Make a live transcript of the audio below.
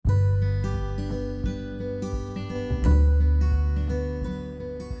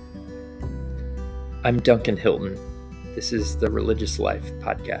I'm Duncan Hilton. This is the Religious Life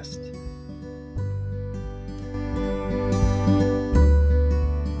Podcast.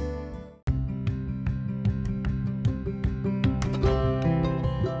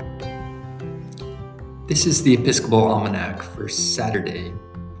 This is the Episcopal Almanac for Saturday,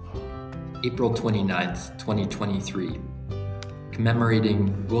 April 29th, 2023,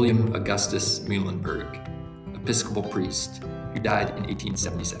 commemorating William Augustus Muhlenberg, Episcopal priest who died in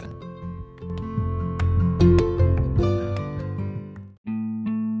 1877.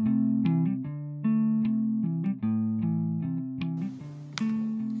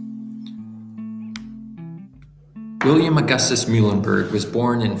 William Augustus Muhlenberg was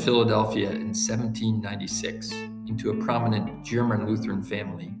born in Philadelphia in 1796 into a prominent German Lutheran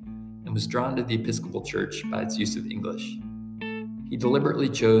family and was drawn to the Episcopal Church by its use of English. He deliberately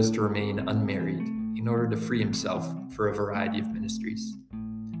chose to remain unmarried in order to free himself for a variety of ministries.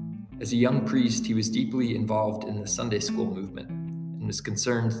 As a young priest, he was deeply involved in the Sunday school movement and was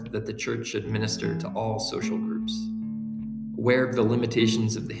concerned that the church should minister to all social groups. Aware of the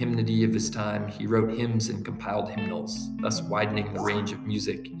limitations of the hymnody of his time, he wrote hymns and compiled hymnals, thus widening the range of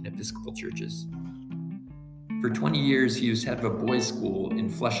music in Episcopal churches. For 20 years, he was head of a boys' school in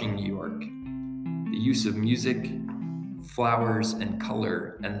Flushing, New York. The use of music, flowers, and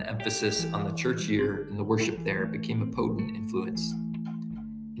color, and the emphasis on the church year and the worship there became a potent influence.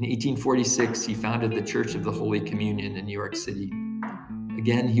 In 1846, he founded the Church of the Holy Communion in New York City.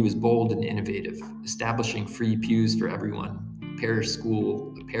 Again, he was bold and innovative, establishing free pews for everyone, a parish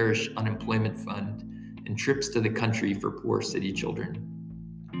school, a parish unemployment fund, and trips to the country for poor city children.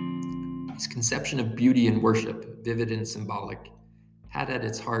 His conception of beauty and worship, vivid and symbolic, had at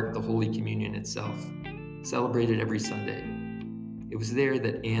its heart the Holy Communion itself, celebrated every Sunday. It was there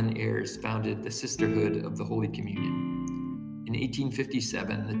that Anne Ayres founded the Sisterhood of the Holy Communion. In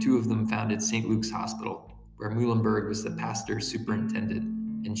 1857, the two of them founded St. Luke's Hospital, where Muhlenberg was the pastor superintendent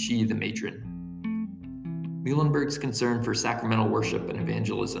and she the matron. Muhlenberg's concern for sacramental worship and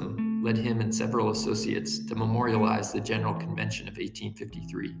evangelism led him and several associates to memorialize the General Convention of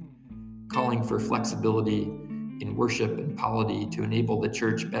 1853, calling for flexibility in worship and polity to enable the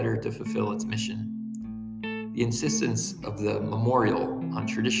church better to fulfill its mission. The insistence of the memorial on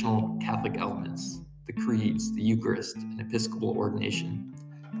traditional Catholic elements, the creeds, the Eucharist, and Episcopal ordination,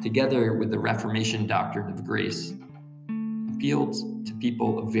 together with the Reformation doctrine of grace, appealed to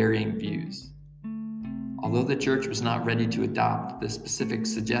people of varying views. Although the church was not ready to adopt the specific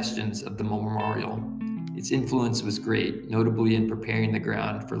suggestions of the memorial, its influence was great, notably in preparing the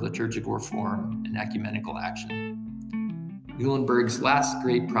ground for liturgical reform and ecumenical action. Muhlenberg's last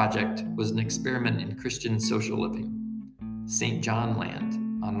great project was an experiment in Christian social living, St. John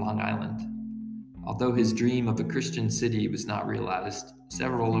Land on Long Island. Although his dream of a Christian city was not realized,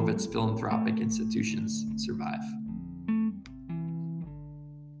 several of its philanthropic institutions survive.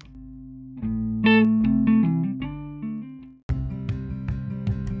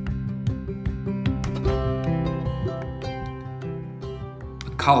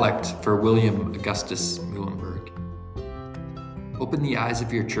 A collect for William Augustus Muhlenberg. Open the eyes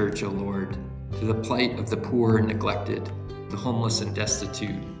of your church, O Lord, to the plight of the poor and neglected, the homeless and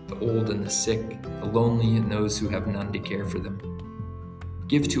destitute, the old and the sick, the lonely and those who have none to care for them.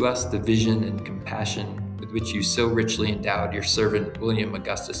 Give to us the vision and compassion with which you so richly endowed your servant William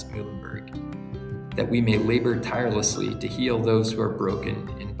Augustus Muhlenberg, that we may labor tirelessly to heal those who are broken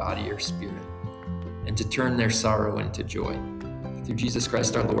in body or spirit, and to turn their sorrow into joy. Through Jesus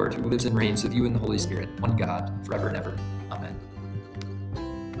Christ our Lord, who lives and reigns with you in the Holy Spirit, one God, forever and ever.